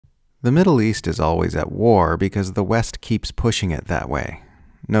The Middle East is always at war because the West keeps pushing it that way.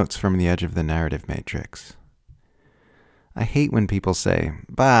 Notes from the edge of the narrative matrix. I hate when people say,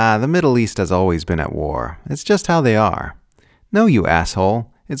 "Bah, the Middle East has always been at war. It's just how they are." No, you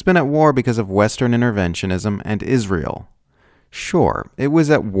asshole. It's been at war because of Western interventionism and Israel. Sure, it was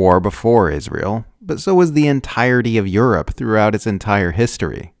at war before Israel, but so was the entirety of Europe throughout its entire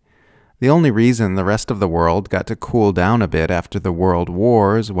history. The only reason the rest of the world got to cool down a bit after the world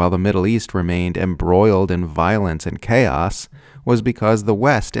wars while the Middle East remained embroiled in violence and chaos was because the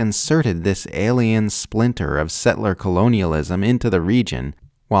West inserted this alien splinter of settler-colonialism into the region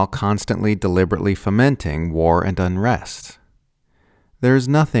while constantly deliberately fomenting war and unrest. There's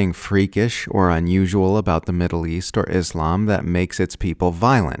nothing freakish or unusual about the Middle East or Islam that makes its people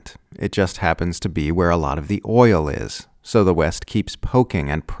violent. It just happens to be where a lot of the oil is. So the West keeps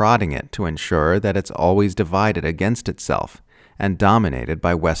poking and prodding it to ensure that it's always divided against itself and dominated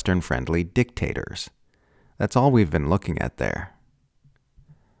by Western-friendly dictators. That's all we've been looking at there.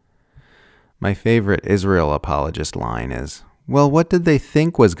 My favorite Israel apologist line is, well, what did they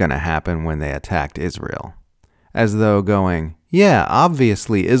think was going to happen when they attacked Israel? As though going, yeah,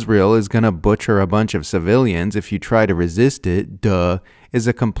 obviously Israel is going to butcher a bunch of civilians if you try to resist it, duh, is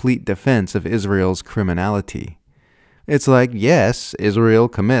a complete defense of Israel's criminality. It's like, yes, Israel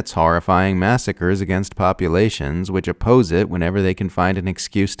commits horrifying massacres against populations which oppose it whenever they can find an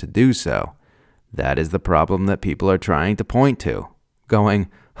excuse to do so. That is the problem that people are trying to point to. Going,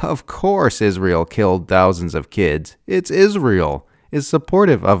 of course Israel killed thousands of kids. It's Israel. Is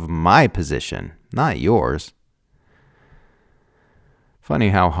supportive of my position, not yours. Funny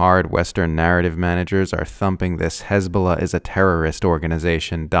how hard Western narrative managers are thumping this Hezbollah is a terrorist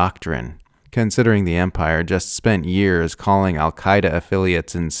organization doctrine, considering the empire just spent years calling al-Qaeda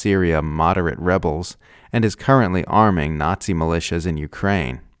affiliates in Syria moderate rebels and is currently arming Nazi militias in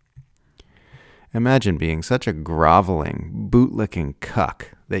Ukraine. Imagine being such a groveling, bootlicking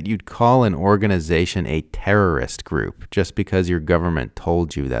cuck that you'd call an organization a terrorist group just because your government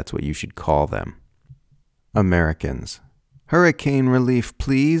told you that's what you should call them. Americans. Hurricane relief,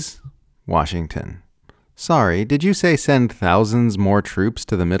 please. Washington. Sorry, did you say send thousands more troops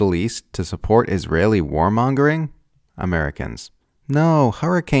to the Middle East to support Israeli warmongering? Americans. No,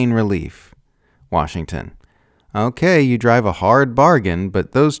 hurricane relief. Washington. Okay, you drive a hard bargain,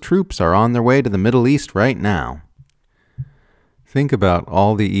 but those troops are on their way to the Middle East right now. Think about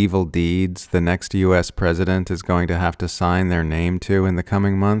all the evil deeds the next U.S. president is going to have to sign their name to in the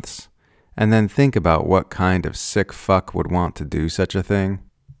coming months, and then think about what kind of sick fuck would want to do such a thing.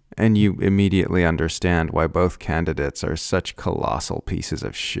 And you immediately understand why both candidates are such colossal pieces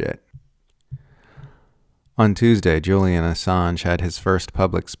of shit. On Tuesday, Julian Assange had his first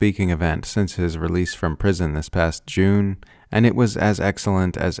public speaking event since his release from prison this past June, and it was as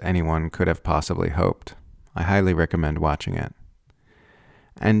excellent as anyone could have possibly hoped. I highly recommend watching it.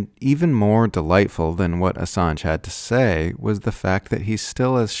 And even more delightful than what Assange had to say was the fact that he's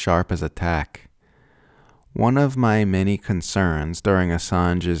still as sharp as a tack. One of my many concerns during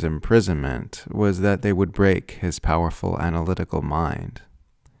Assange's imprisonment was that they would break his powerful analytical mind.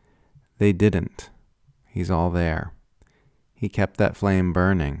 They didn't. He's all there. He kept that flame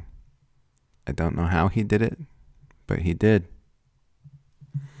burning. I don't know how he did it, but he did.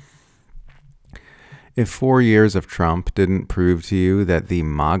 If 4 years of Trump didn't prove to you that the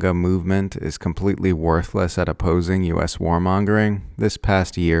MAGA movement is completely worthless at opposing U.S. warmongering, this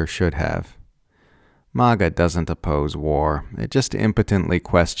past year should have. MAGA doesn't oppose war. It just impotently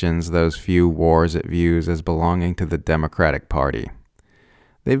questions those few wars it views as belonging to the Democratic Party.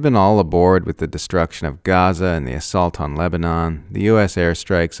 They've been all aboard with the destruction of Gaza and the assault on Lebanon, the U.S.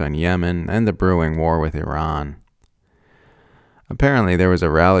 airstrikes on Yemen, and the brewing war with Iran. Apparently there was a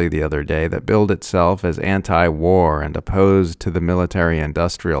rally the other day that billed itself as anti-war and opposed to the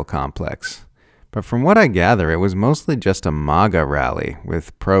military-industrial complex. But from what I gather, it was mostly just a MAGA rally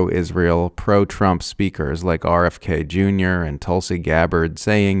with pro-Israel, pro-Trump speakers like RFK Jr. and Tulsi Gabbard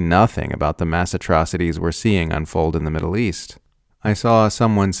saying nothing about the mass atrocities we're seeing unfold in the Middle East. I saw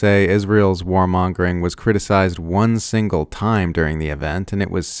someone say Israel's warmongering was criticized one single time during the event, and it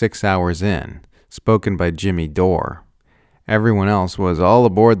was 6 hours in, spoken by Jimmy Dore. Everyone else was all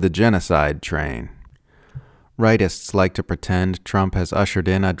aboard the genocide train. Rightists like to pretend Trump has ushered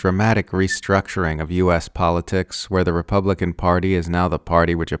in a dramatic restructuring of U.S. politics where the Republican Party is now the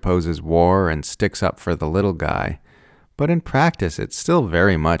party which opposes war and sticks up for the little guy. But in practice, it's still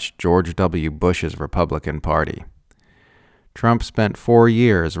very much George W. Bush's Republican Party. Trump spent 4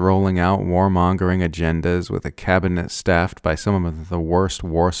 years rolling out warmongering agendas with a cabinet staffed by some of the worst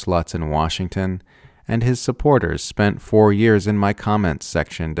war sluts in Washington, and his supporters spent 4 years in my comments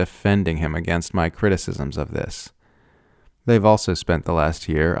section defending him against my criticisms of this. They've also spent the last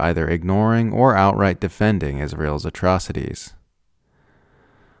year either ignoring or outright defending Israel's atrocities.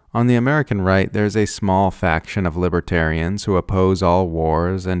 On the American right, there's a small faction of libertarians who oppose all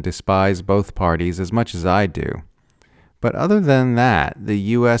wars and despise both parties as much as I do. But other than that, the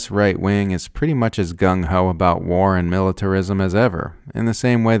U.S. right wing is pretty much as gung-ho about war and militarism as ever, in the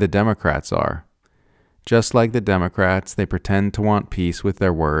same way the Democrats are. Just like the Democrats, they pretend to want peace with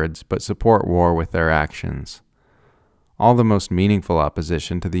their words, but support war with their actions. All the most meaningful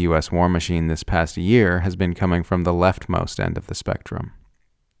opposition to the U.S. war machine this past year has been coming from the leftmost end of the spectrum.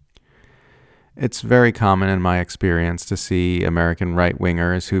 It's very common in my experience to see American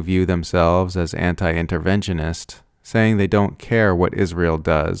right-wingers who view themselves as anti-interventionist saying they don't care what Israel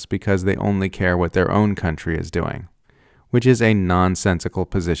does because they only care what their own country is doing, which is a nonsensical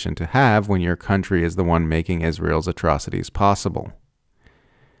position to have when your country is the one making Israel's atrocities possible.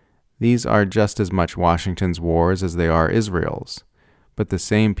 These are just as much Washington's wars as they are Israel's, but the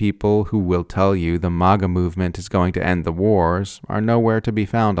same people who will tell you the MAGA movement is going to end the wars are nowhere to be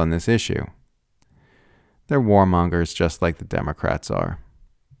found on this issue. They're warmongers just like the Democrats are.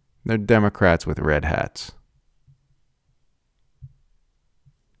 They're Democrats with red hats.